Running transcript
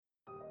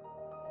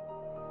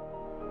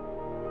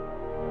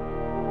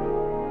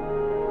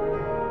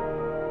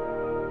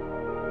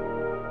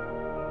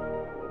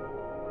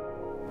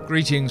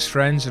Greetings,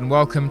 friends, and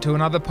welcome to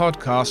another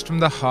podcast from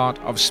the heart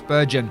of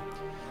Spurgeon.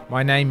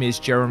 My name is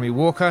Jeremy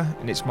Walker,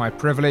 and it's my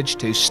privilege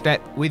to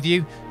step with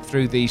you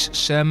through these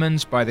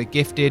sermons by the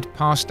gifted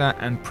pastor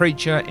and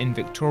preacher in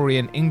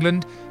Victorian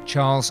England,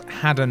 Charles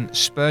Haddon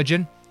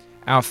Spurgeon.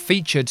 Our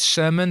featured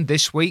sermon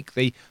this week,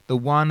 the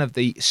one of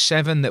the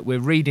 7 that we're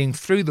reading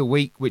through the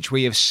week, which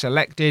we have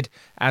selected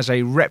as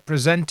a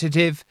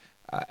representative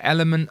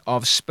element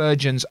of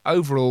Spurgeon's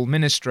overall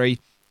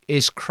ministry,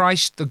 is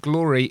Christ the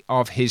glory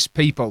of his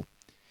people.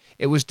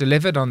 It was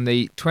delivered on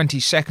the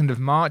 22nd of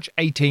March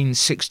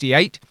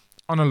 1868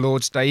 on a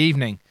Lord's Day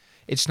evening.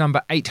 It's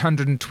number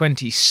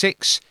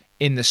 826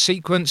 in the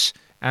sequence,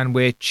 and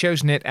we're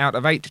chosen it out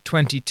of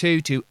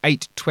 822 to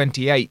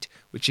 828,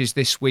 which is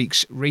this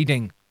week's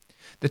reading.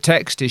 The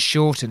text is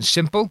short and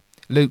simple.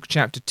 Luke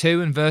chapter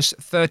 2 and verse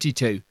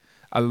 32.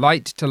 A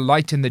light to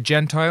lighten the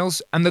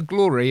Gentiles and the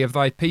glory of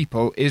thy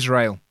people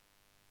Israel.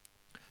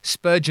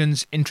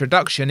 Spurgeon's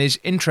introduction is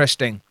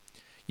interesting.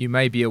 You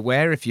may be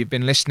aware, if you've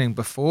been listening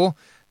before,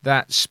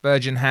 that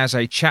Spurgeon has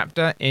a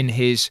chapter in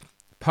his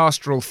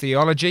Pastoral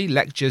Theology,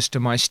 Lectures to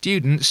My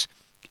Students,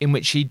 in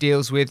which he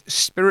deals with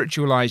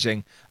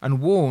spiritualizing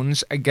and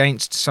warns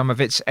against some of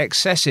its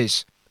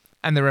excesses.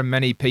 And there are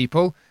many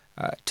people,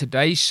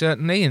 today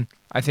certainly, and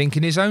I think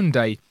in his own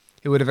day,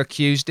 who would have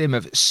accused him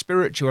of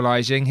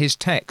spiritualizing his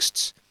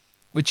texts,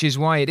 which is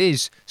why it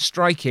is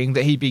striking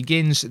that he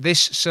begins this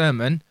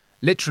sermon,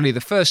 literally the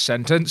first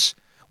sentence,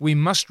 "We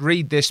must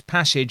read this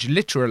passage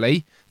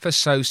literally, for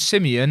so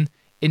Simeon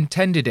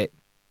intended it."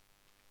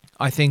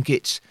 I think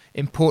it's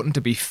important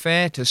to be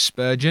fair to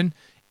Spurgeon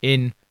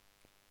in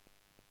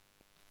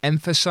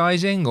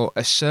emphasizing or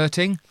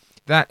asserting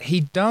that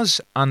he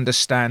does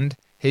understand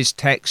his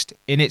text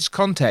in its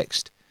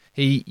context.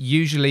 He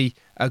usually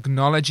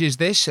acknowledges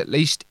this, at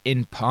least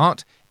in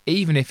part,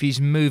 even if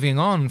he's moving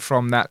on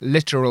from that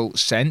literal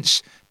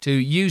sense to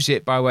use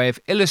it by way of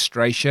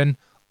illustration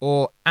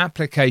or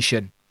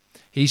application.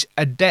 He's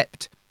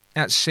adept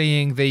at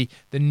seeing the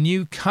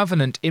new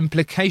covenant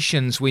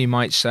implications, we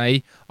might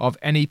say, of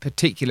any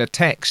particular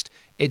text.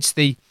 It's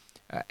the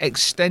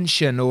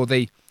extension or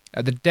the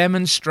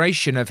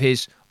demonstration of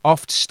his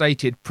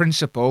oft-stated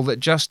principle that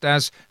just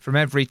as from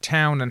every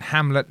town and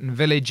hamlet and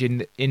village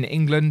in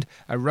England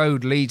a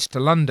road leads to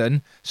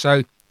London,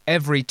 so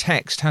every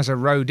text has a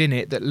road in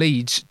it that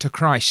leads to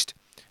Christ.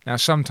 Now,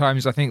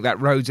 sometimes I think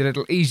that road's a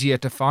little easier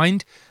to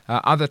find.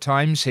 Other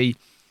times he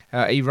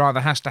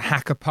rather has to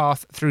hack a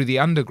path through the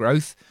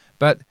undergrowth,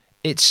 but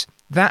it's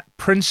that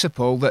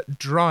principle that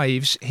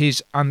drives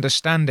his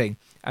understanding,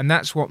 and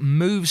that's what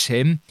moves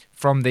him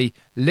from the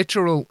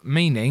literal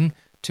meaning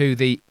to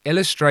the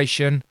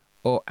illustration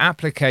or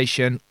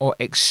application or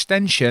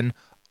extension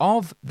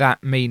of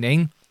that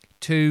meaning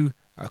to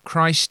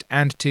Christ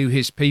and to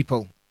his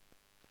people.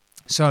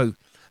 So,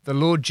 the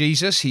Lord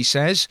Jesus, he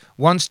says,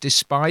 once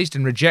despised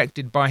and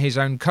rejected by his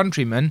own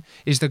countrymen,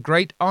 is the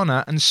great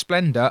honour and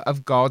splendour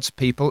of God's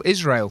people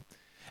Israel.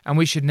 And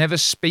we should never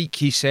speak,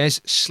 he says,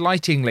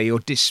 slightingly or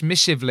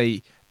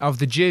dismissively of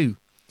the Jew.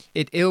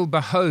 It ill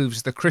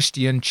behoves the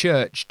Christian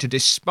church to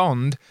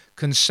despond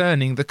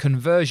concerning the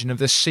conversion of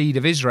the seed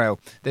of Israel.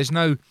 There's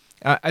no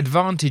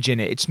advantage in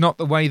it. It's not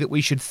the way that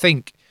we should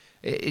think.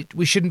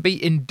 We shouldn't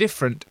be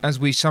indifferent, as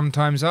we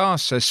sometimes are,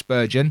 says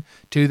Spurgeon,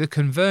 to the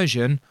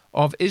conversion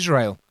of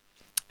Israel.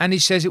 And he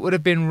says it would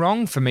have been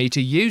wrong for me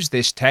to use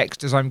this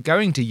text as I'm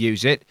going to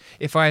use it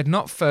if I had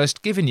not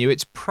first given you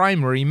its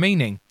primary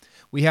meaning.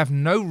 We have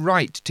no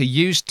right to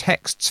use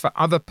texts for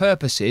other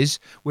purposes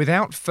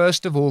without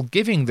first of all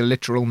giving the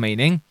literal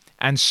meaning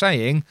and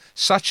saying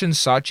such and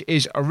such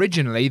is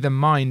originally the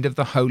mind of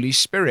the Holy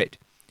Spirit.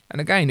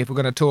 And again, if we're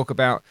going to talk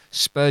about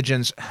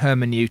Spurgeon's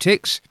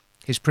hermeneutics,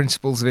 his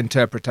principles of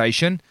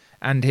interpretation,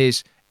 and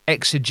his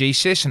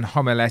exegesis and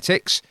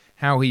homiletics,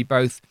 how he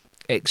both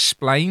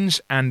explains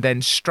and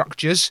then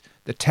structures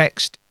the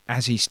text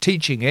as he's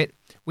teaching it,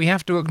 we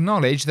have to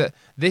acknowledge that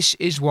this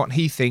is what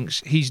he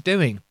thinks he's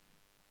doing.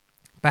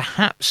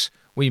 Perhaps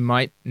we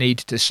might need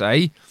to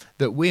say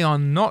that we are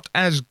not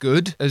as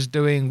good as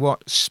doing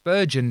what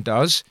Spurgeon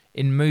does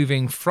in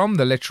moving from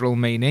the literal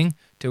meaning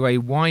to a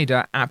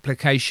wider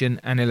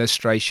application and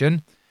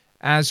illustration,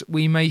 as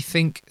we may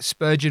think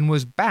Spurgeon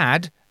was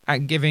bad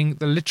at giving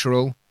the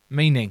literal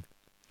meaning.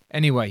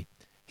 Anyway,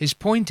 his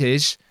point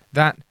is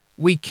that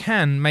we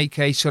can make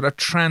a sort of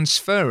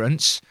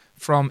transference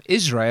from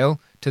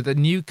Israel to the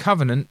new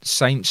covenant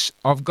saints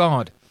of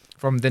God,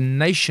 from the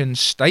nation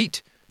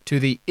state to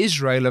the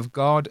Israel of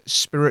God,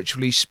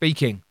 spiritually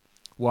speaking.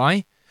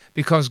 Why?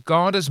 Because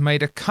God has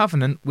made a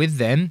covenant with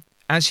them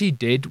as he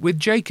did with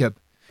Jacob.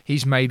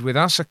 He's made with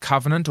us a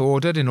covenant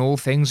ordered in all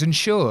things and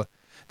sure.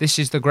 This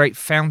is the great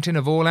fountain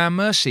of all our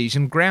mercies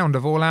and ground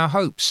of all our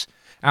hopes.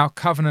 Our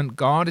covenant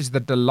God is the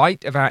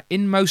delight of our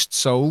inmost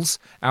souls,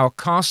 our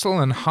castle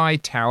and high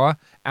tower,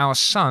 our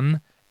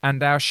sun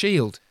and our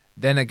shield.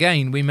 Then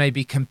again, we may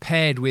be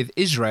compared with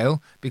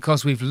Israel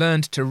because we've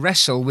learned to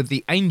wrestle with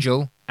the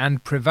angel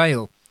and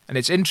prevail. And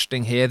it's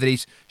interesting here that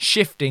he's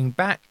shifting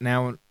back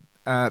now,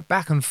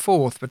 back and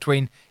forth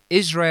between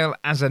Israel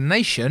as a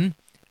nation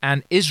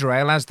and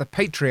Israel as the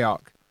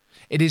patriarch.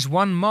 It is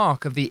one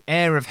mark of the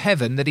heir of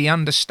heaven that he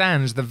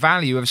understands the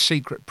value of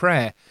secret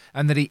prayer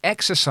and that he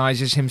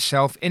exercises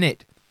himself in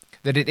it,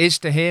 that it is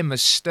to him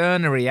as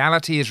stern a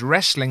reality as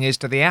wrestling is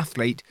to the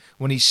athlete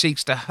when he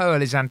seeks to hurl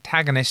his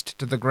antagonist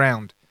to the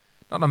ground.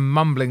 Not a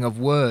mumbling of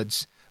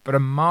words, but a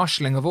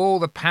marshalling of all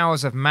the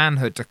powers of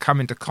manhood to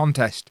come into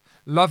contest,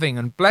 loving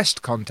and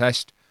blessed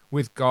contest,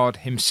 with God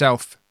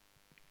himself.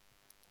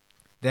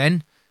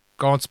 Then,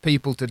 God's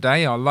people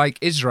today are like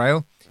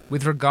Israel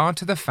with regard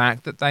to the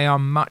fact that they are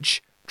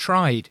much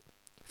tried.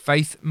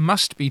 Faith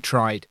must be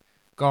tried.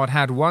 God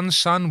had one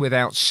son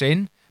without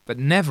sin, but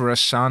never a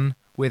son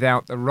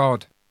without the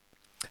rod.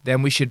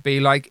 Then we should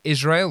be like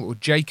Israel or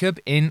Jacob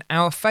in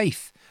our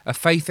faith, a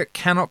faith that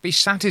cannot be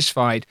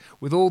satisfied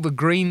with all the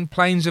green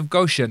plains of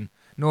Goshen,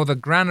 nor the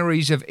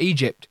granaries of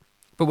Egypt,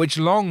 but which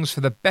longs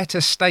for the better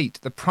state,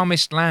 the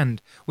promised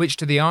land, which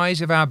to the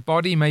eyes of our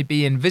body may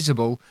be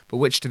invisible, but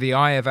which to the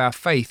eye of our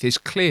faith is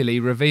clearly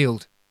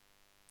revealed.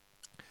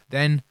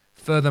 Then,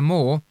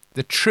 furthermore,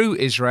 the true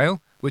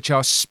Israel, which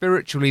are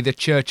spiritually the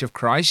church of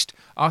Christ,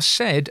 are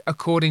said,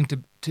 according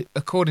to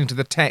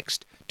the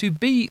text, to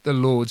be the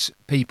Lord's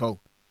people.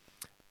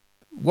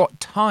 What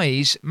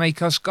ties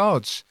make us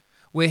God's?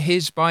 We're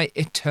his by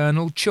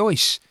eternal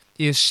choice.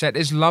 He has set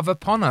his love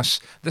upon us.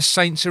 The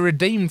saints are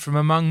redeemed from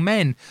among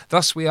men.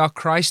 Thus we are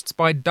Christ's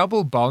by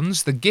double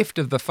bonds, the gift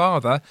of the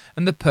Father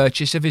and the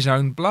purchase of his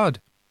own blood.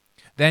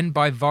 Then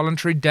by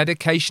voluntary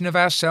dedication of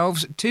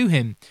ourselves to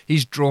him,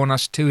 he's drawn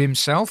us to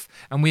himself,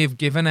 and we have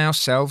given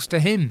ourselves to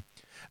him.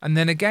 And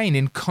then again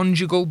in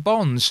conjugal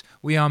bonds,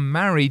 we are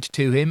married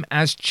to him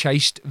as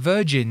chaste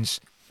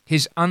virgins.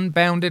 His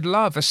unbounded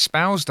love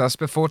espoused us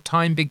before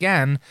time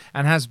began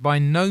and has by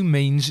no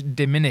means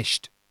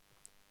diminished.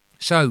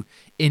 So,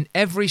 in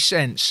every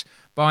sense,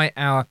 by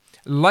our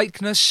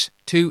likeness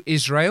to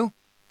Israel,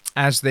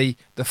 as the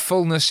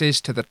fullness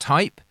is to the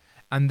type,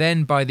 and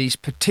then by these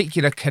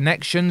particular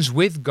connections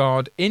with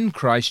God in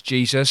Christ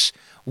Jesus,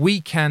 we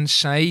can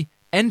say,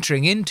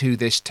 entering into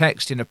this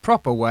text in a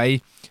proper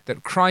way,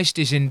 that Christ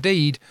is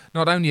indeed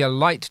not only a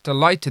light to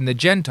lighten the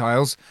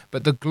Gentiles,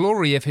 but the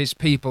glory of his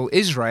people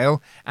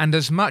Israel, and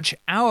as much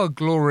our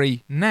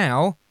glory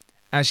now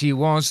as he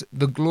was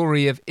the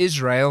glory of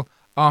Israel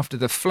after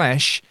the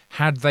flesh,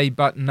 had they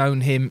but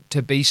known him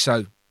to be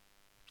so.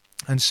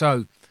 And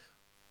so,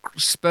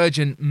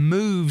 Spurgeon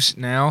moves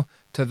now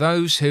to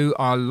those who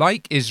are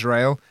like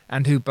Israel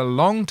and who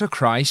belong to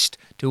Christ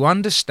to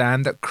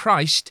understand that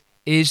Christ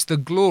is the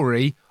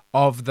glory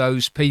of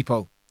those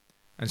people.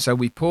 And so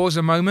we pause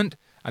a moment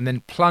and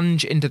then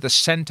plunge into the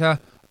centre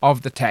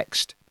of the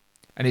text.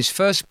 And his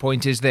first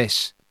point is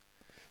this: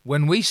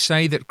 when we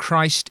say that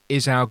Christ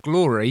is our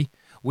glory,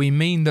 we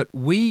mean that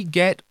we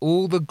get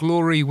all the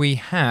glory we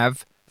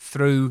have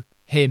through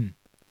him.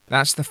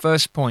 That's the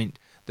first point,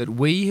 that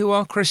we who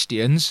are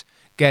Christians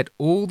get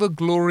all the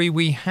glory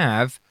we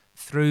have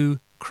through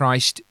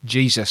Christ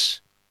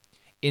Jesus.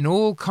 In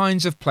all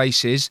kinds of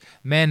places,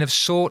 men have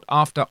sought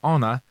after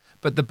honour,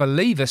 but the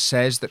believer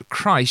says that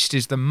Christ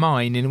is the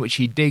mine in which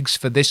he digs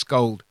for this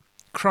gold,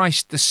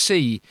 Christ the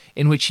sea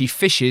in which he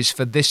fishes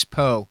for this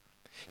pearl.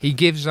 He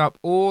gives up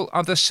all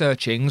other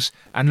searchings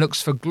and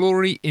looks for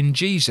glory in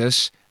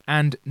Jesus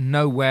and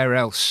nowhere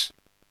else.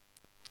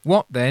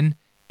 What then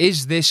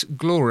is this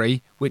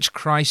glory which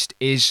Christ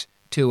is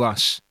to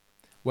us?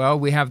 Well,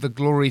 we have the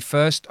glory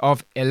first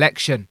of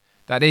election,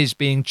 that is,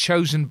 being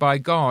chosen by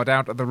God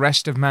out of the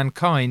rest of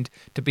mankind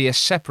to be a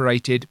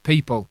separated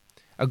people,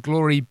 a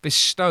glory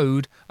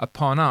bestowed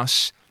upon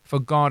us, for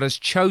God has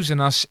chosen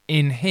us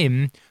in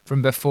him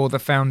from before the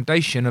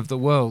foundation of the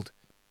world.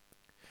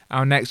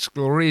 Our next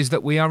glory is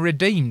that we are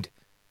redeemed.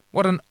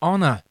 What an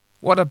honour,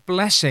 what a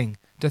blessing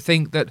to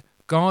think that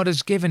God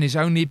has given his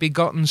only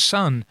begotten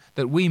Son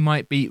that we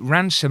might be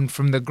ransomed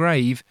from the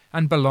grave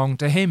and belong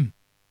to him.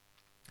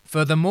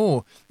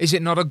 Furthermore, is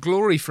it not a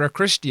glory for a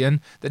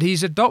Christian that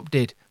he's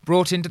adopted,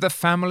 brought into the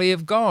family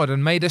of God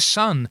and made a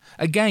son,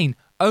 again,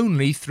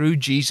 only through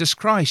Jesus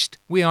Christ?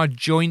 We are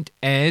joint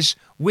heirs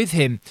with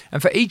him.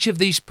 And for each of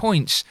these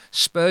points,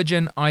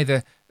 Spurgeon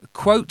either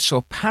quotes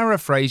or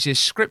paraphrases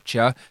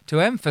Scripture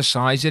to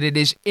emphasize that it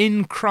is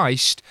in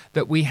Christ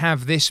that we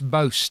have this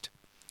boast.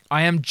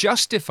 I am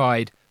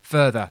justified,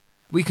 further.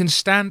 We can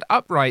stand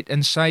upright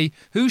and say,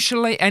 who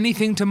shall lay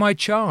anything to my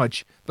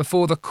charge?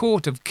 Before the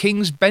court of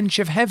King's bench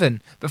of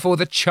heaven, before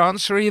the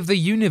chancery of the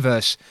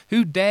universe,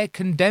 who dare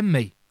condemn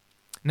me?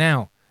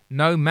 Now,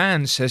 no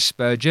man, says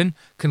Spurgeon,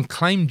 can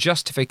claim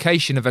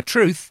justification of a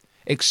truth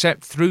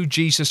except through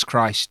Jesus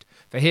Christ.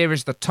 For here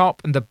is the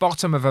top and the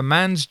bottom of a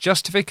man's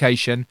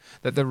justification,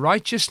 that the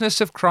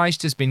righteousness of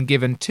Christ has been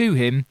given to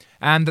him,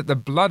 and that the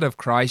blood of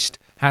Christ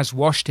has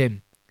washed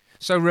him.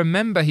 So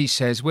remember, he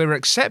says, we're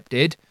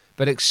accepted,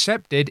 but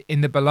accepted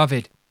in the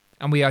beloved.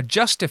 And we are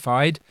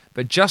justified,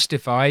 but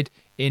justified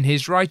in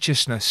his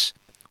righteousness.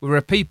 We're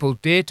a people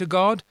dear to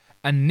God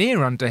and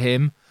near unto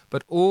him,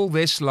 but all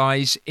this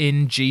lies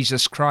in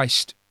Jesus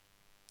Christ.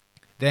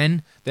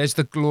 Then there's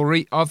the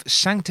glory of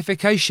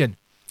sanctification.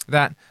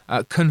 that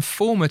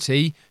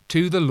conformity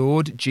to the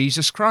Lord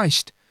Jesus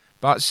Christ.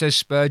 But, says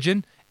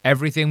Spurgeon,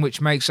 everything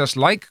which makes us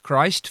like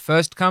Christ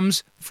first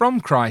comes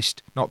from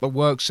Christ, not the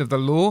works of the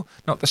law,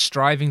 not the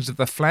strivings of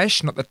the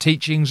flesh, not the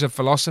teachings of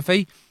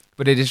philosophy,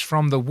 but it is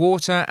from the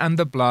water and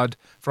the blood,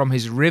 from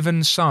his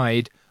riven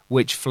side,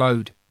 which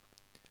flowed.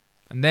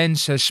 And then,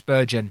 says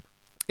Spurgeon,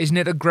 isn't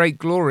it a great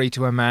glory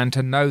to a man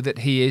to know that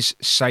he is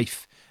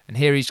safe? And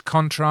here he's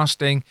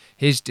contrasting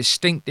his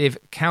distinctive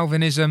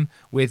Calvinism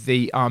with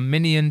the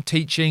Arminian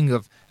teaching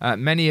of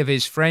many of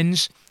his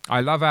friends. I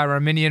love our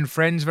Arminian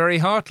friends very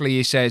heartily,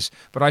 he says,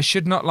 but I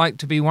should not like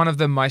to be one of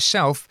them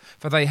myself,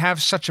 for they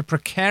have such a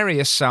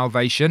precarious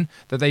salvation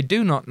that they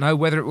do not know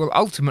whether it will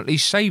ultimately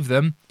save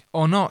them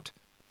or not.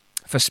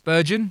 For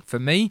Spurgeon, for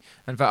me,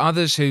 and for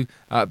others who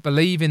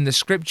believe in the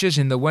Scriptures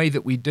in the way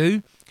that we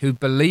do, who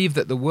believe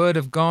that the Word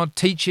of God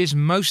teaches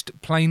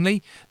most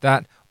plainly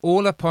that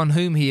all upon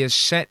whom he has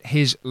set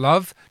his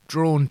love,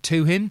 drawn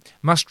to him,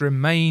 must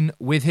remain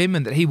with him,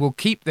 and that he will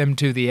keep them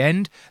to the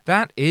end,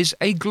 that is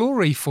a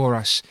glory for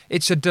us.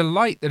 It's a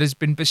delight that has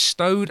been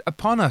bestowed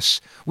upon us.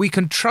 We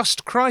can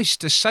trust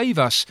Christ to save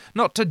us,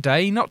 not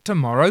today, not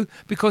tomorrow,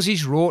 because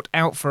he's wrought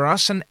out for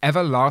us an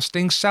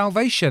everlasting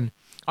salvation.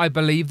 I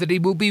believe that he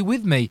will be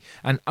with me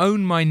and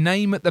own my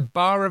name at the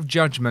bar of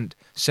judgment,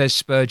 says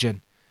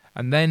Spurgeon.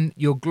 And then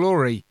your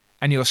glory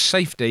and your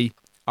safety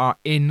are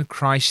in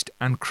Christ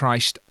and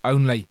Christ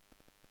only.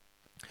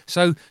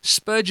 So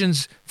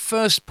Spurgeon's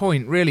first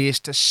point really is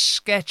to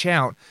sketch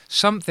out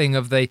something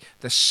of the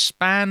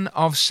span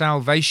of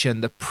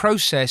salvation, the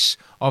process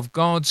of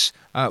God's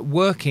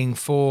working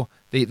for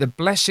the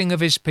blessing of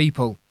his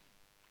people,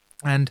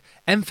 and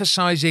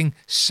emphasizing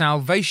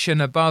salvation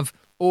above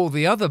all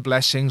the other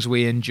blessings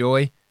we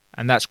enjoy,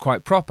 and that's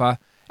quite proper,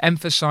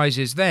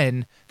 emphasizes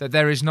then that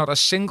there is not a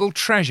single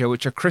treasure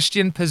which a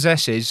Christian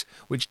possesses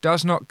which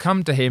does not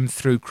come to him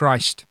through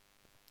Christ.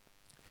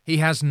 He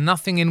has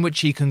nothing in which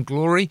he can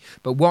glory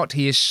but what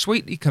he is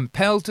sweetly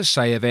compelled to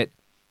say of it.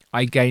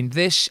 I gained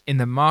this in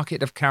the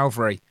market of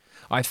Calvary.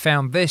 I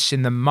found this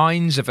in the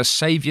mines of a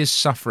Saviour's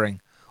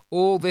suffering.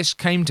 All this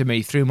came to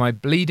me through my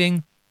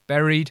bleeding,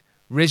 buried,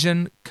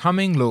 risen,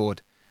 coming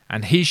Lord,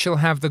 and he shall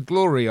have the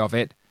glory of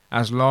it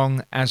as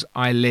long as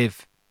I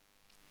live.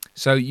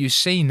 So you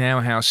see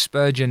now how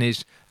Spurgeon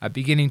is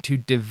beginning to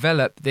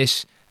develop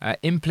this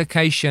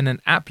implication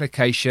and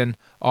application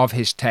of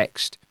his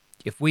text.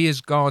 If we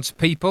as God's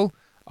people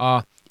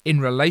are in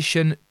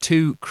relation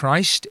to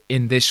Christ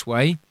in this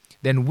way,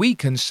 then we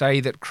can say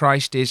that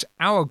Christ is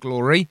our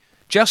glory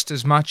just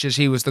as much as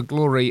he was the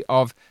glory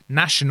of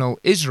national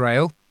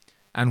Israel,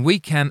 and we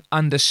can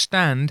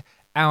understand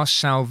our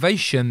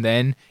salvation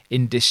then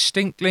in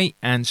distinctly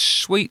and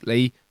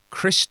sweetly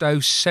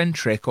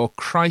Christocentric or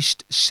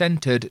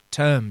Christ-centered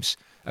terms,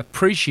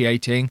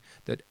 appreciating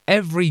that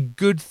every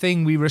good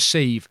thing we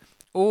receive,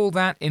 all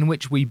that in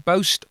which we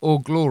boast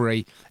or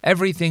glory,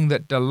 everything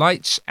that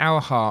delights our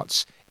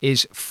hearts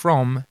is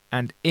from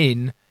and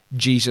in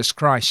Jesus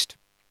Christ.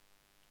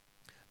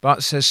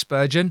 But, says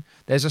Spurgeon,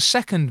 there's a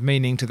second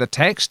meaning to the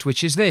text,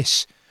 which is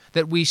this,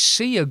 that we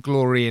see a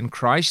glory in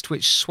Christ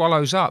which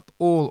swallows up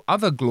all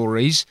other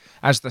glories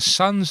as the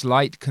sun's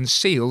light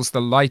conceals the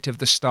light of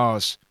the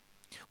stars.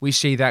 We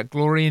see that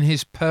glory in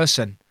his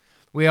person.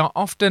 We are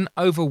often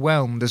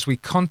overwhelmed as we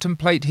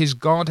contemplate his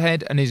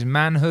Godhead and his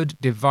manhood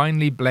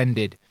divinely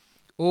blended.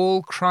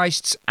 All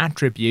Christ's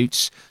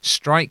attributes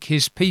strike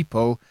his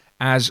people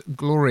as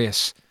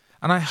glorious.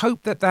 And I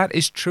hope that that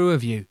is true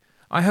of you.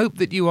 I hope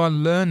that you are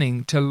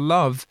learning to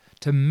love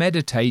to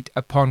meditate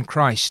upon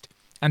Christ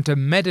and to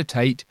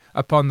meditate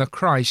upon the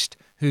Christ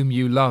whom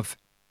you love.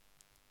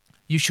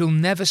 You shall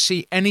never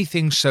see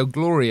anything so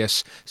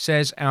glorious,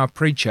 says our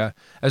preacher,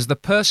 as the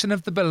person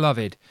of the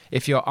beloved,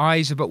 if your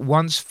eyes are but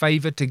once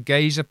favoured to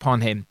gaze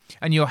upon him,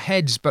 and your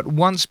heads but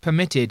once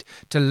permitted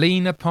to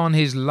lean upon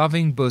his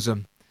loving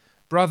bosom.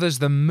 Brothers,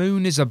 the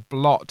moon is a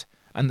blot,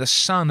 and the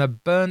sun a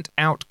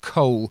burnt-out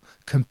coal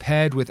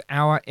compared with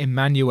our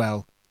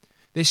Emmanuel.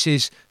 This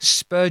is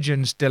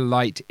Spurgeon's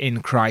delight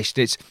in Christ.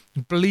 It's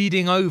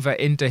bleeding over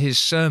into his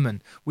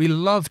sermon. We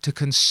love to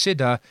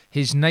consider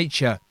his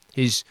nature,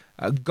 his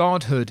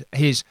godhood,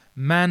 his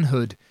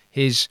manhood,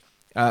 his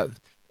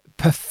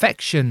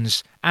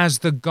perfections as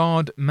the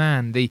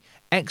God-man, the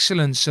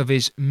excellence of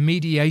his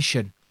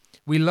mediation.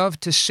 We love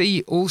to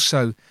see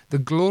also the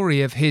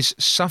glory of his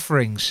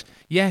sufferings.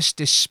 Yes,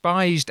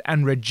 despised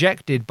and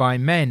rejected by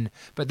men,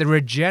 but the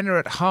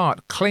regenerate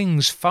heart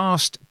clings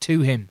fast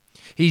to him.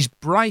 He's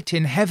bright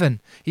in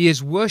heaven. He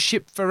is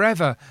worshipped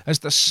forever as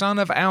the Son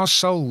of our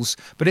souls.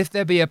 But if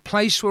there be a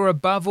place where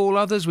above all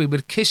others we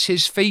would kiss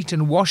his feet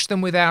and wash them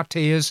with our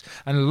tears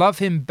and love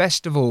him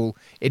best of all,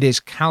 it is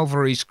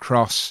Calvary's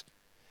cross.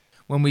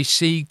 When we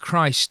see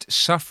Christ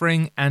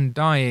suffering and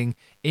dying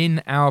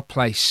in our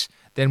place,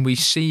 then we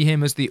see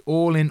him as the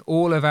all in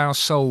all of our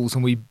souls,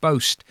 and we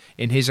boast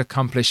in his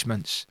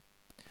accomplishments.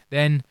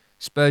 Then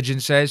Spurgeon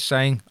says,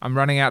 saying, I'm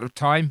running out of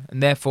time,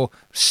 and therefore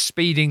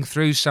speeding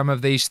through some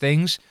of these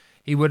things,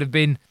 he would have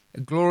been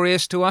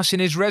glorious to us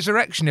in his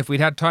resurrection if we'd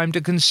had time to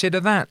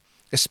consider that.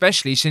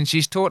 especially since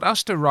he's taught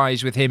us to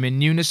rise with him in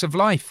newness of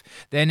life,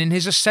 then in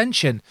his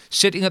ascension,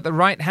 sitting at the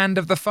right hand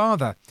of the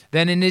Father,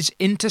 then in his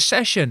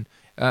intercession,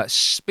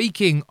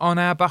 speaking on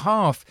our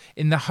behalf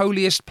in the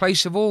holiest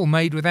place of all,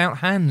 made without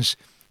hands,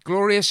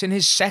 glorious in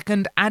his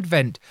second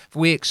advent,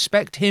 for we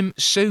expect him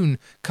soon,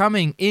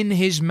 coming in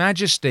his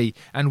majesty,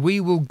 and we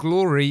will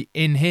glory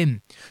in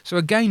him. So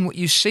again, what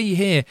you see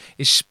here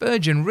is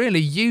Spurgeon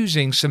really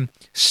using some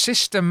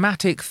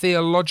systematic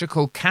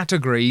theological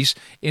categories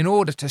in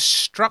order to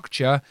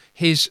structure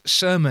his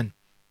sermon.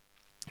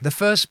 The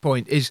first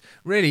point is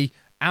really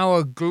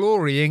our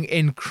glorying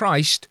in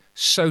Christ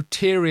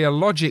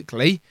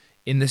soteriologically,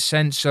 in the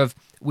sense of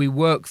we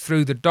work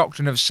through the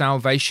doctrine of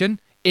salvation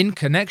in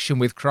connection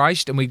with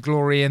Christ, and we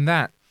glory in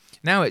that.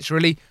 Now it's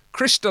really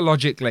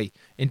Christologically,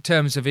 in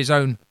terms of his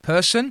own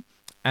person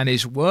and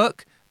his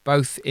work,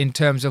 both in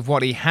terms of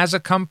what he has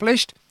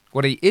accomplished,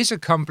 what he is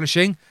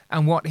accomplishing,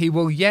 and what he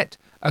will yet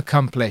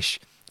accomplish.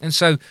 And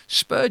so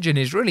Spurgeon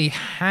is really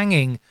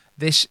hanging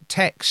this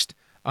text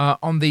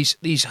on these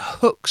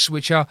hooks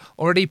which are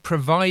already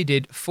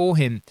provided for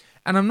him.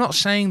 And I'm not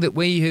saying that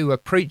we who are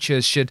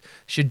preachers should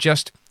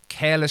just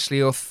carelessly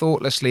or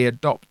thoughtlessly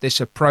adopt this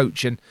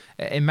approach and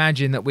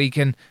imagine that we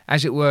can,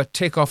 as it were,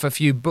 tick off a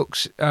few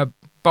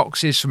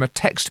boxes from a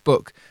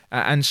textbook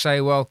and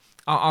say, well,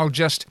 I'll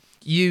just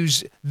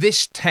use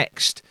this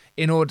text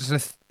in order to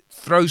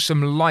throw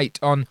some light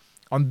on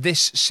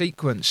this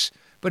sequence.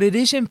 But it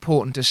is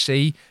important to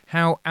see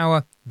how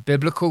our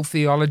biblical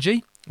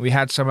theology, we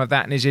had some of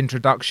that in his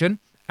introduction,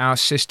 our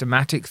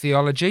systematic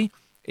theology,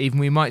 even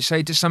we might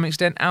say to some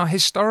extent our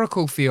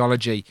historical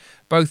theology,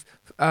 both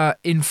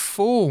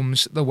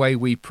informs the way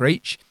we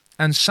preach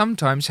and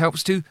sometimes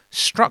helps to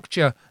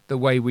structure the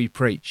way we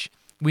preach.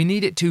 We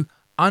need it to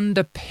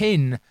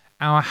underpin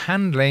our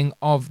handling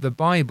of the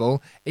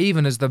Bible,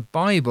 even as the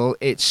Bible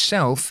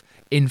itself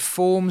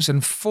informs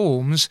and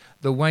forms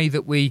the way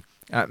that we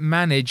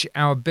manage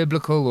our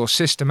biblical or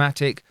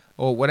systematic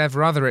or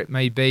whatever other it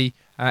may be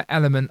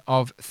element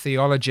of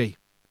theology.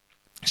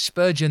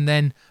 Spurgeon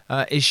then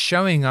is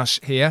showing us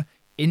here,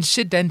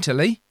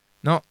 incidentally,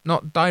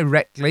 not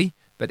directly,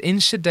 but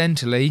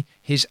incidentally,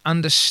 his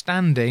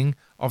understanding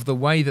of the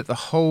way that the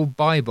whole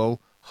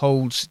Bible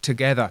holds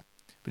together.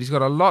 But he's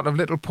got a lot of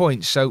little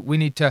points, so we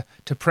need to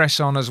press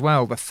on as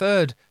well. The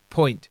third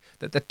point,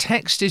 that the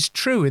text is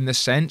true in the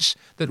sense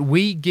that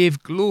we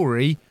give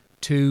glory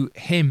to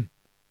him.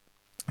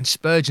 And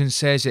Spurgeon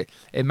says it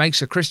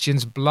makes a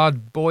Christian's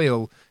blood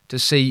boil to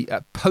see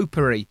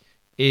popery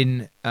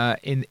in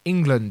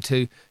England,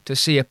 to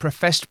see a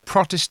professed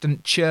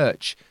Protestant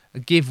church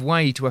give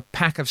way to a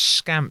pack of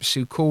scamps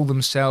who call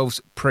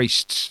themselves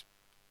priests.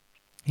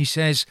 He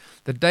says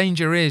the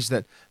danger is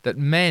that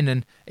men,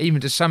 and even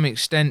to some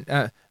extent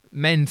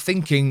men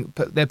thinking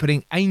they're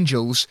putting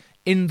angels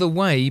in the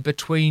way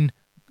between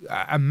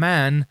a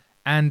man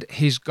and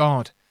his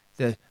God,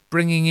 the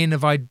bringing in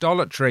of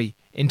idolatry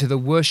into the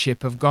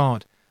worship of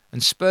God.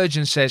 And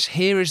Spurgeon says,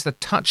 here is the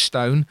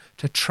touchstone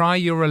to try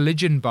your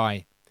religion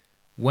by.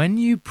 When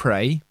you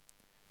pray,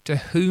 to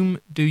whom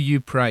do you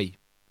pray?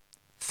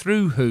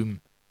 Through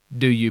whom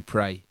do you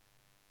pray?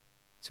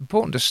 It's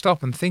important to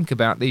stop and think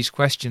about these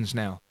questions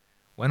now.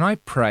 When I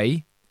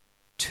pray,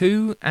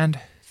 to and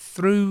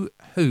through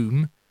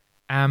whom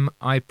am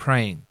I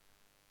praying?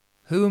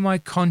 Who am I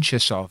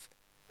conscious of?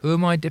 Who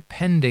am I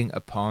depending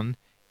upon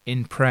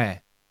in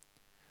prayer?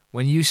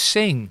 When you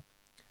sing,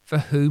 for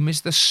whom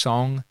is the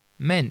song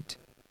meant?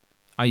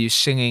 Are you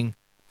singing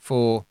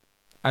for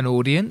an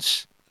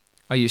audience?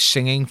 Are you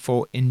singing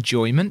for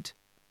enjoyment?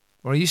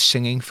 Or are you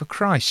singing for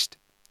Christ?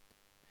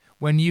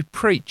 When you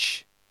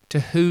preach, to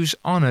whose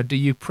honour do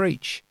you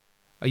preach?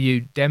 Are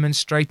you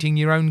demonstrating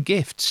your own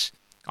gifts?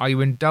 Are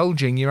you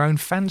indulging your own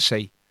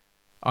fancy?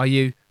 Are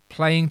you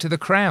playing to the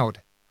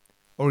crowd?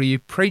 Or are you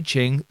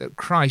preaching that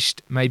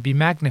Christ may be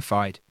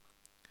magnified?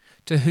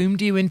 To whom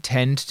do you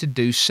intend to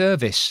do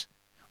service?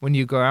 When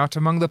you go out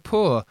among the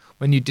poor,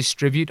 when you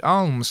distribute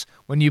alms,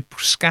 when you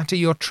scatter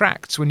your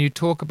tracts, when you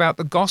talk about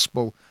the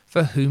gospel,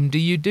 for whom do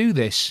you do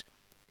this?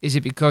 Is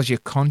it because your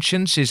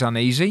conscience is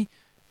uneasy?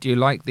 Do you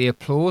like the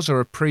applause or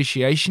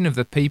appreciation of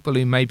the people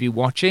who may be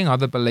watching,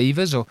 other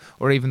believers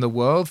or even the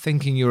world,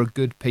 thinking you're a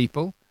good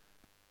people?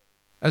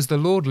 As the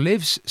Lord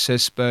lives,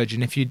 says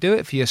Spurgeon, if you do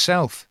it for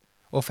yourself,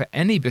 or for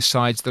any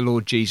besides the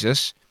Lord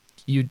Jesus,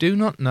 you do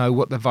not know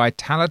what the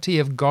vitality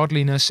of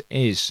godliness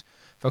is,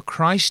 for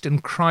Christ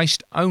and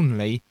Christ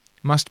only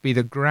must be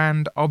the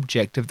grand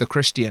object of the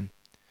Christian.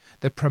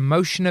 The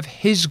promotion of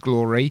his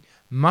glory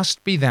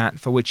must be that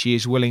for which he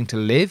is willing to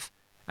live,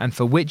 and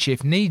for which,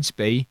 if needs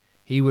be,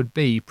 he would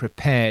be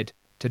prepared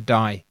to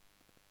die.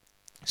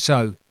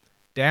 So,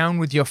 down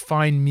with your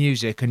fine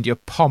music and your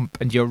pomp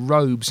and your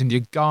robes and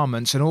your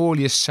garments and all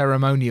your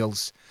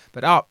ceremonials,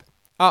 but up,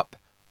 up,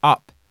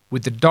 up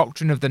with the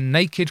doctrine of the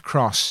naked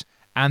cross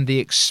and the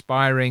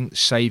expiring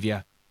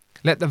Saviour.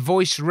 Let the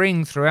voice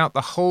ring throughout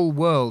the whole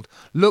world,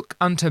 look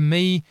unto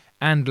me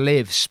and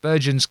live,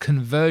 Spurgeon's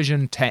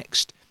conversion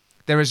text.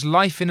 There is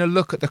life in a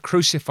look at the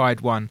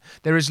crucified one.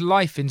 There is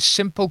life in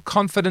simple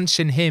confidence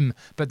in him,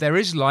 but there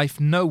is life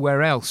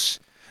nowhere else.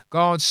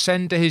 God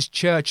sent to his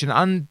church an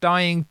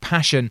undying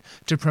passion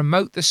to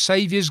promote the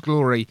Saviour's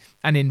glory,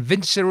 an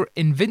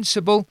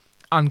invincible,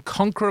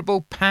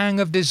 unconquerable pang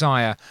of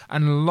desire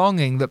and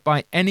longing that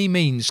by any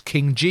means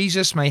King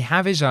Jesus may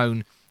have his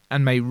own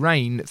and may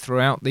reign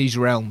throughout these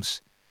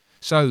realms.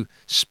 So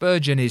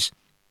Spurgeon is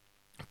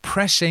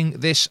pressing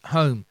this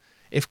home.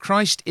 If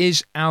Christ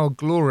is our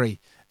glory,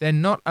 then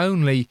not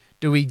only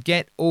do we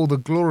get all the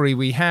glory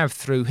we have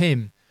through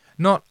him,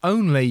 not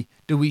only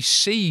do we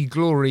see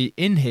glory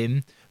in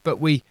him, but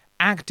we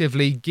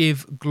actively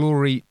give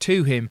glory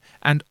to him,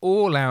 and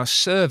all our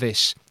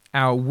service,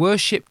 our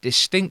worship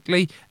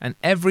distinctly, and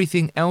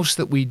everything else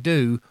that we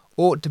do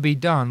ought to be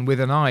done with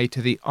an eye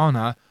to the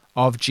honour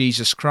of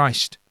Jesus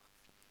Christ.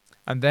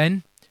 And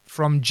then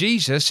from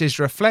Jesus is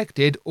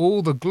reflected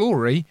all the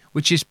glory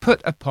which is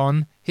put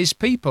upon his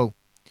people.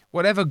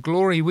 Whatever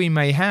glory we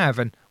may have,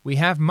 and we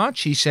have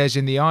much, he says,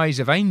 in the eyes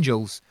of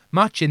angels,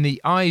 much in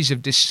the eyes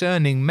of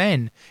discerning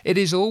men, it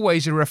is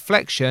always a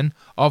reflection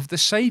of the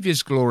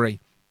Saviour's glory.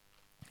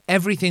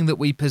 Everything that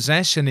we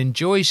possess and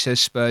enjoy, says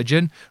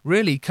Spurgeon,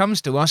 really comes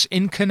to us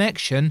in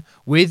connection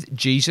with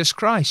Jesus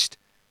Christ.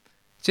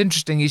 It's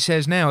interesting, he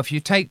says now, if you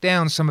take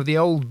down some of the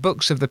old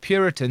books of the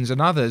Puritans and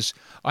others,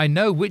 I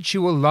know which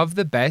you will love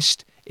the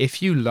best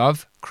if you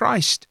love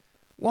Christ.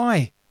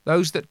 Why?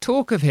 Those that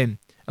talk of him.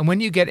 And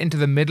when you get into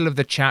the middle of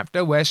the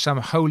chapter where some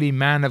holy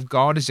man of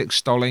God is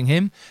extolling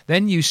him,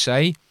 then you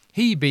say,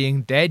 he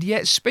being dead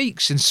yet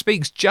speaks, and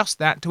speaks just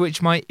that to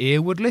which my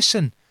ear would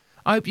listen.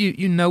 I hope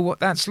you know what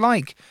that's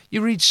like.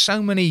 You read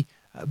so many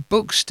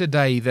books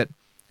today that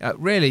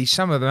really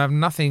some of them have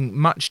nothing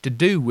much to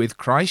do with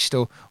Christ,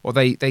 or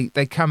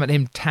they come at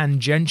him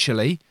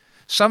tangentially.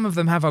 Some of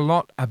them have a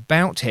lot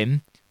about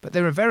him, but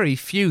there are very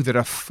few that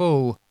are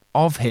full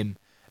of him.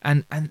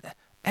 And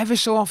ever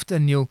so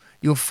often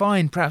you'll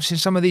find, perhaps in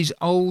some of these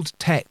old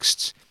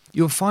texts,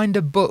 you'll find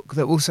a book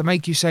that will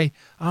make you say,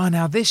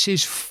 now this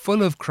is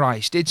full of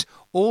Christ. It's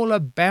all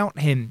about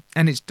him,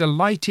 and it's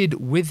delighted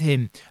with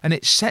him, and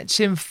it sets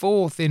him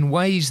forth in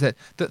ways that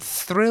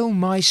thrill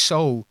my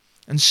soul.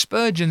 And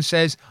Spurgeon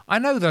says, I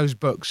know those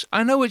books.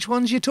 I know which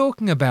ones you're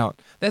talking about.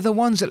 They're the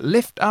ones that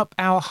lift up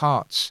our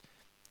hearts.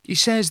 He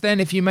says then,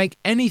 if you make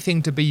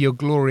anything to be your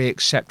glory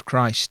except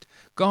Christ,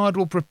 God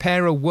will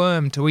prepare a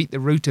worm to eat the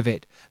root of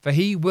it, for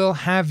he will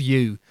have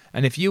you,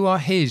 and if you are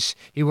his,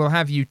 he will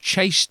have you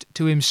chaste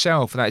to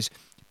himself, that is,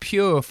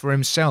 pure for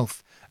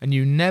himself, and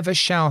you never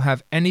shall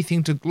have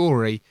anything to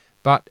glory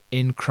but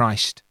in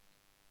Christ.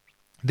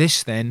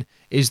 This, then,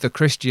 is the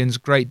Christian's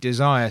great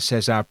desire,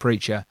 says our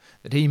preacher,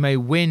 that he may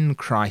win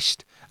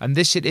Christ, and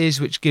this it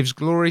is which gives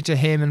glory to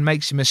him and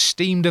makes him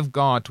esteemed of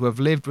God, to have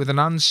lived with an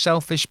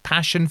unselfish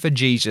passion for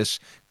Jesus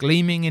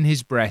gleaming in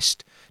his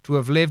breast, to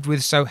have lived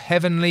with so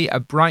heavenly a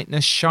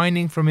brightness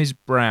shining from his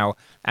brow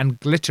and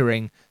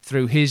glittering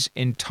through his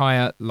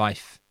entire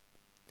life.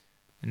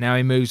 And now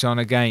he moves on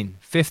again.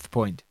 Fifth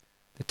point.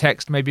 The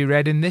text may be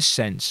read in this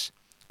sense.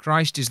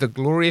 Christ is the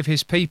glory of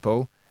his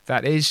people,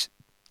 that is,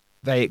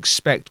 they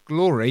expect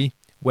glory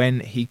when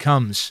he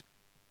comes.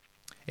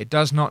 It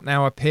does not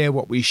now appear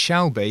what we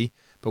shall be,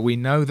 but we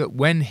know that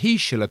when he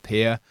shall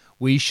appear,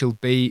 we shall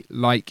be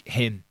like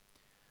him.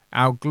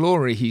 Our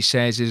glory, he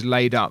says, is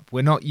laid up.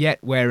 We're not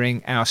yet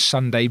wearing our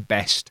Sunday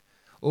best.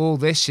 All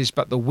this is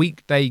but the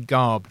weekday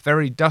garb,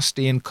 very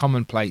dusty and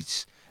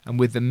commonplace, and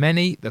with the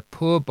many, the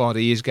poor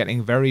body is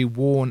getting very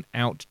worn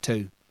out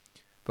too.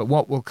 But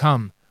what will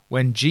come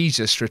when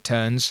Jesus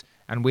returns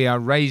and we are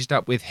raised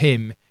up with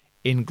him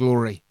in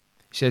glory?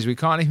 He says we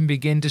can't even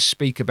begin to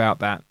speak about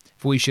that,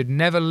 for we should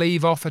never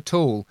leave off at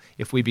all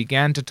if we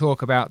began to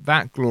talk about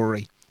that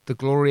glory, the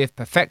glory of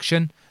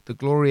perfection, the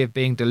glory of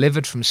being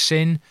delivered from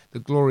sin, the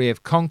glory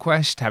of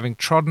conquest, having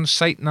trodden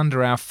Satan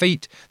under our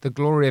feet, the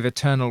glory of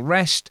eternal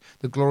rest,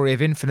 the glory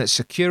of infinite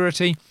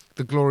security,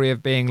 the glory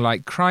of being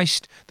like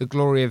Christ, the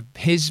glory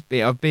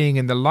of being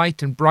in the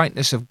light and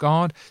brightness of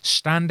God,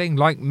 standing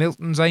like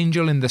Milton's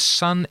angel in the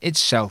sun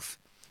itself.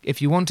 If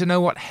you want to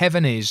know what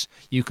heaven is,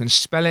 you can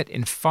spell it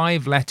in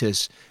 5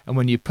 letters, and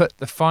when you put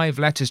the 5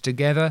 letters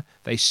together,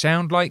 they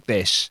sound like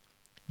this: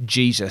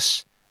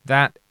 Jesus.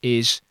 That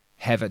is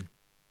heaven.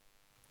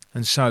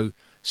 And so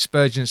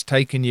Spurgeon's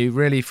taken you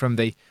really from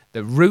the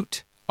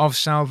root of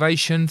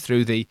salvation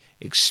through the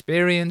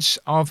experience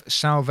of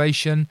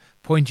salvation,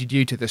 pointed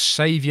you to the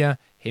Saviour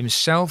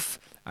himself,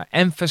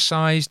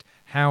 emphasized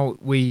how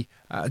we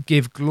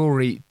give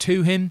glory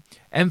to him,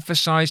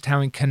 emphasized how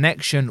in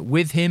connection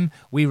with him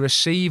we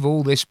receive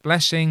all this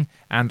blessing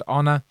and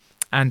honour,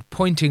 and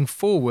pointing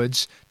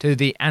forwards to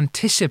the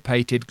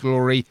anticipated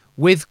glory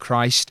with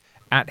Christ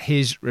at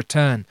his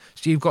return.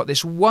 So you've got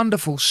this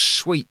wonderful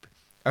sweep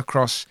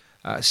across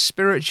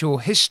spiritual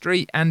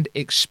history and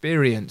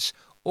experience,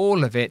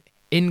 all of it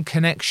in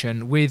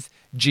connection with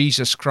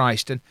Jesus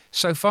Christ. And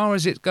so far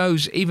as it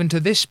goes, even to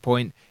this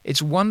point,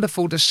 it's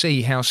wonderful to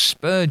see how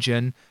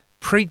Spurgeon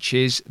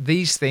preaches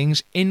these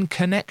things in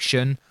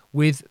connection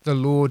with the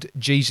Lord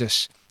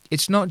Jesus,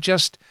 It's not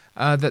just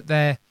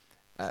that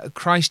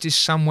Christ is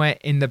somewhere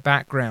in the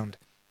background.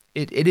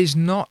 It is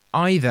not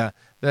either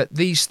that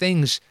these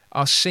things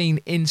are seen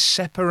in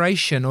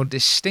separation or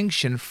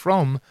distinction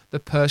from the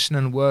person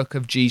and work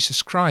of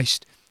Jesus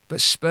Christ. But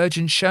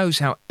Spurgeon shows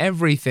how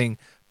everything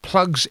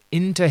plugs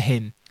into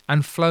him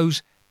and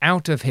flows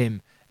out of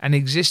him and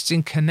exists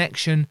in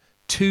connection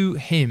to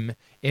him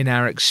in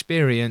our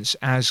experience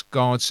as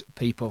God's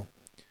people.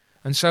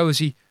 And so as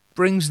he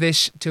brings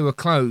this to a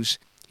close,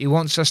 he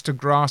wants us to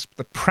grasp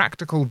the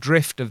practical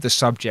drift of the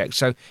subject.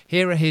 So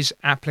here are his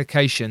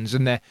applications,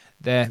 and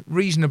they're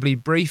reasonably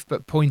brief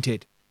but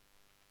pointed.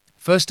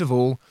 First of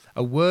all,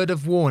 a word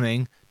of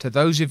warning to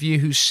those of you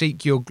who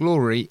seek your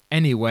glory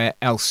anywhere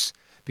else,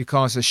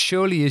 because as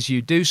surely as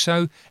you do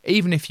so,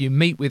 even if you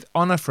meet with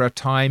honour for a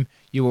time,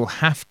 you will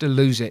have to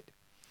lose it.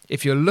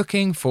 If you're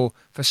looking for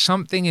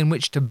something in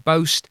which to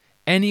boast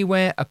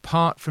anywhere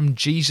apart from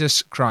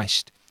Jesus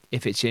Christ,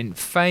 if it's in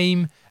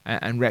fame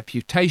and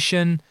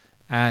reputation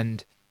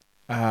and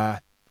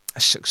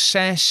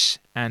success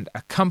and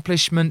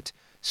accomplishment,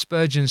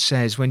 Spurgeon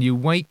says, when you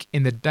wake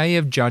in the day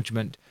of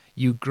judgment,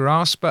 you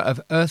grasper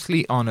of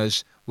earthly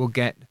honours will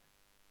get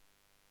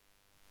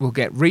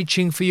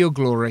reaching for your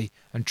glory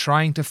and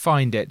trying to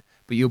find it,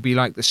 but you'll be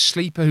like the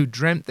sleeper who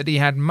dreamt that he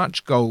had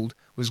much gold,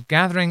 was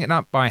gathering it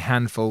up by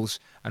handfuls,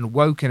 and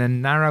woke in a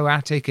narrow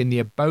attic in the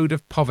abode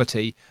of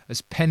poverty,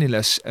 as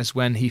penniless as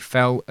when he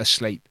fell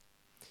asleep.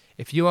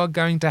 If you are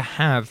going to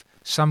have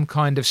some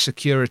kind of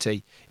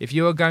security, if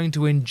you are going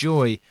to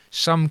enjoy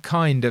some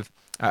kind of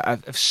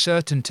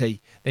certainty,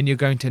 then you're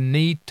going to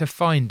need to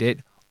find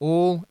it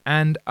all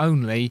and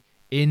only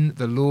in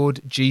the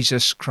Lord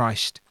Jesus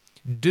Christ.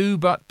 Do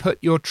but put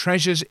your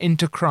treasures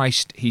into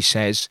Christ, he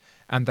says,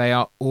 and they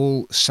are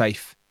all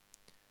safe.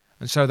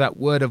 And so that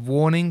word of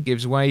warning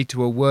gives way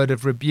to a word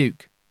of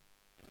rebuke.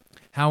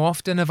 How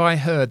often have I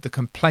heard the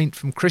complaint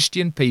from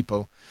Christian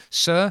people,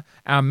 "Sir,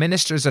 our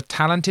minister is a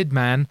talented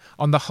man,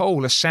 on the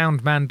whole a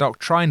sound man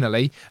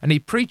doctrinally, and he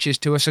preaches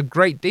to us a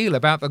great deal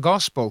about the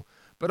gospel.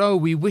 But oh,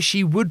 we wish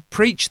he would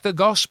preach the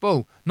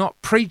gospel,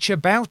 not preach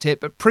about it,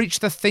 but preach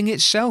the thing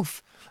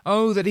itself.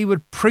 Oh, that he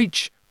would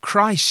preach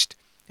Christ."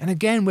 And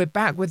again, we're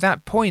back with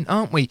that point,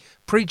 aren't we?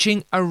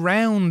 Preaching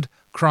around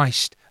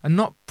Christ and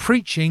not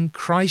preaching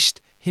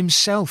Christ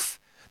himself.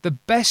 The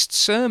best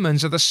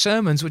sermons are the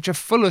sermons which are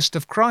fullest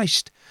of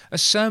Christ. A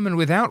sermon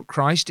without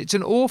Christ, it's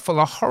an awful,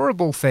 a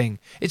horrible thing.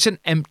 It's an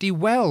empty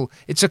well.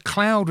 It's a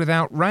cloud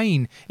without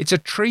rain. It's a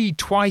tree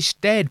twice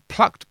dead,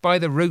 plucked by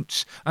the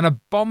roots. An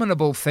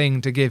abominable thing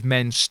to give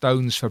men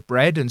stones for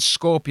bread and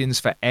scorpions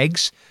for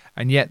eggs,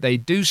 and yet they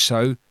do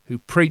so who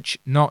preach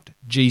not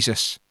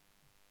Jesus.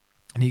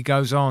 And he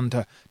goes on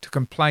to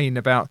complain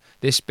about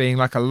this being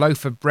like a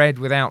loaf of bread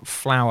without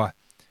flour.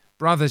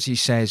 Brothers, he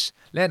says,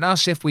 let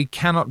us, if we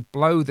cannot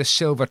blow the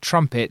silver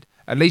trumpet,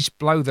 at least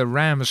blow the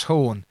ram's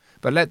horn,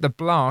 but let the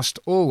blast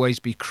always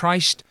be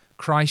Christ,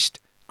 Christ,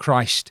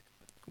 Christ.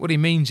 What he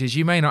means is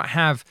you may not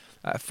have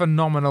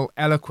phenomenal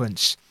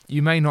eloquence,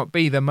 you may not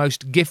be the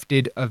most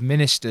gifted of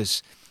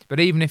ministers, but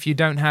even if you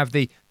don't have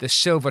the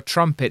silver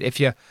trumpet,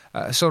 if you're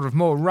a sort of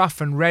more rough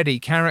and ready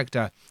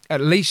character, at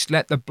least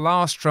let the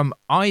blast from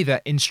either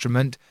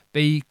instrument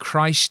be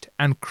Christ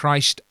and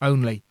Christ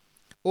only.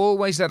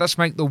 Always let us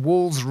make the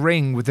walls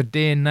ring with the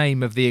dear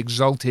name of the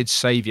exalted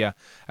Saviour,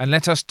 and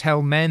let us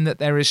tell men that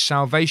there is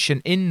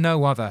salvation in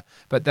no other,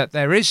 but that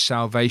there is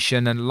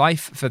salvation and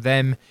life for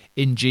them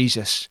in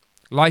Jesus.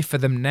 Life for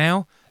them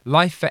now,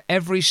 life for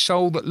every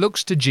soul that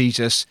looks to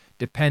Jesus,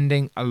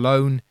 depending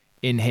alone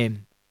in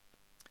him.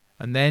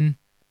 And then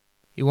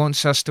he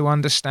wants us to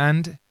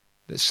understand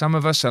that some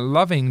of us are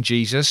loving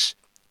Jesus,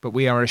 but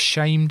we are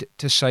ashamed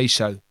to say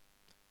so.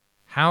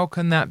 How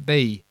can that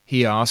be,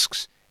 he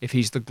asks, if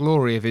he's the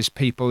glory of his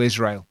people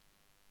Israel?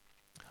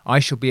 I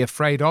shall be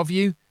afraid of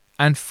you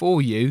and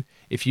for you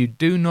if you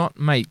do not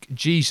make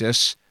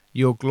Jesus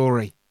your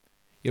glory.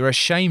 You're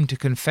ashamed to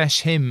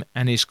confess him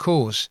and his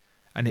cause,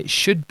 and it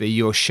should be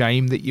your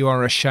shame that you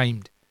are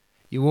ashamed.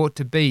 You ought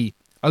to be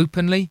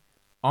openly,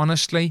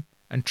 honestly,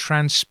 and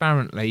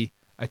transparently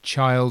a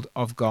child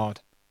of God.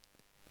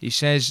 He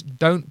says,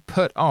 don't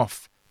put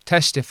off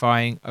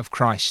testifying of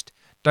Christ.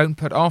 Don't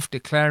put off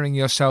declaring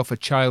yourself a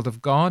child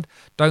of God.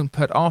 Don't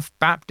put off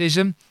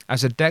baptism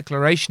as a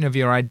declaration of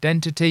your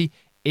identity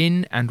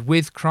in and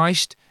with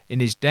Christ, in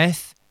his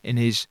death, in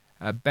his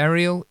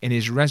burial, in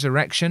his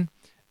resurrection.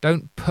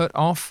 Don't put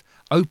off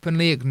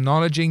openly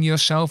acknowledging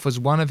yourself as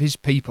one of his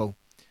people.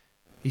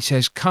 He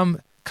says,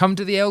 come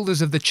to the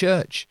elders of the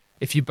church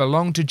if you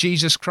belong to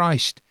Jesus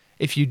Christ.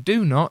 If you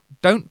do not,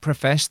 don't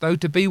profess, though,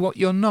 to be what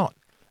you're not.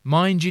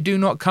 Mind you do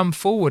not come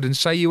forward and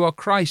say you are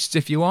Christ's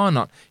if you are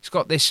not. He's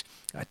got this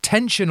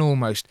tension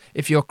almost.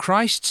 If you're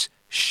Christ's,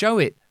 show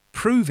it,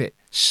 prove it,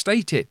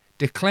 state it,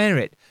 declare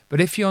it.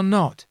 But if you're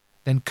not,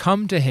 then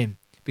come to him,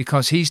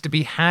 because he's to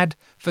be had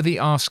for the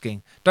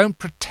asking. Don't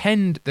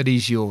pretend that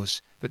he's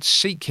yours, but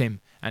seek him,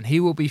 and he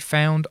will be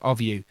found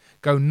of you.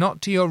 Go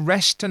not to your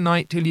rest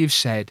tonight till you've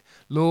said,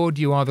 Lord,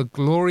 you are the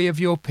glory of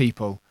your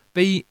people.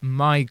 Be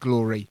my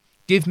glory.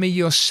 Give me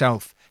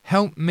yourself.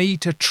 help me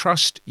to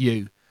trust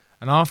you.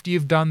 And after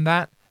you've done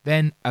that,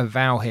 then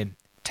avow him,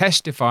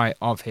 testify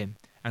of him,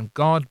 and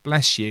God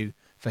bless you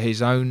for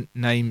his own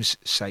name's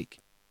sake.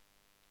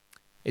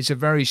 It's a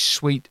very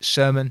sweet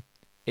sermon.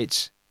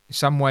 It's in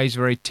some ways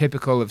very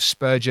typical of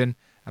Spurgeon,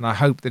 and I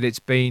hope that it's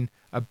been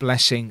a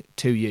blessing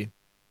to you.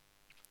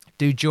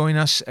 Do join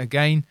us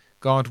again,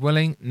 God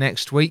willing,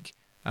 next week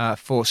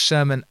for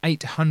Sermon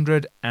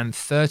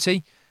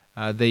 830.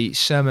 The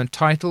sermon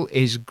title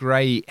is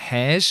Grey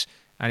Hairs,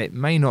 and it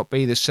may not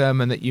be the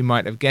sermon that you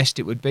might have guessed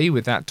it would be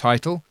with that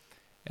title.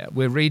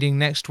 We're reading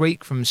next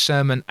week from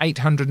Sermon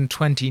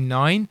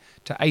 829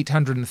 to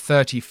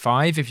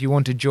 835 if you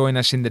want to join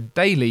us in the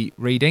daily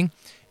reading.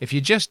 If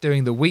you're just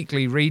doing the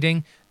weekly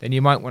reading, then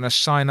you might want to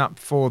sign up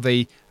for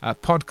the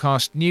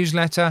podcast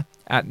newsletter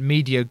at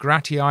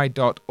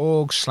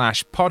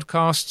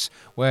mediagratii.org/podcasts,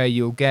 where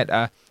you'll get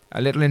a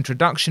little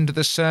introduction to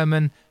the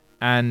sermon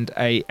and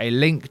a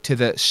link to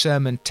the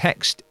sermon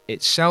text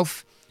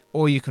itself,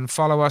 or you can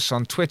follow us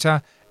on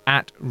Twitter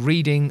at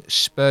Reading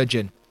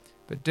Spurgeon.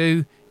 But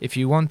do, if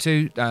you want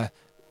to,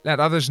 let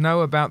others know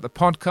about the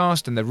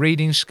podcast and the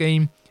reading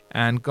scheme,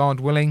 and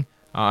God willing,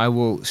 I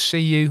will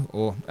see you,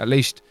 or at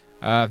least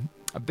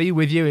be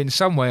with you in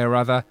some way or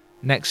other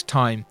next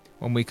time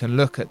when we can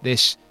look at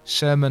this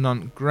sermon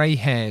on grey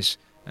hairs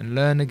and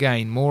learn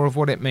again more of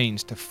what it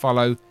means to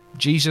follow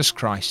Jesus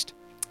Christ.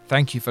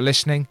 Thank you for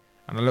listening,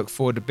 and I look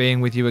forward to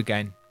being with you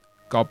again.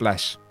 God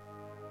bless.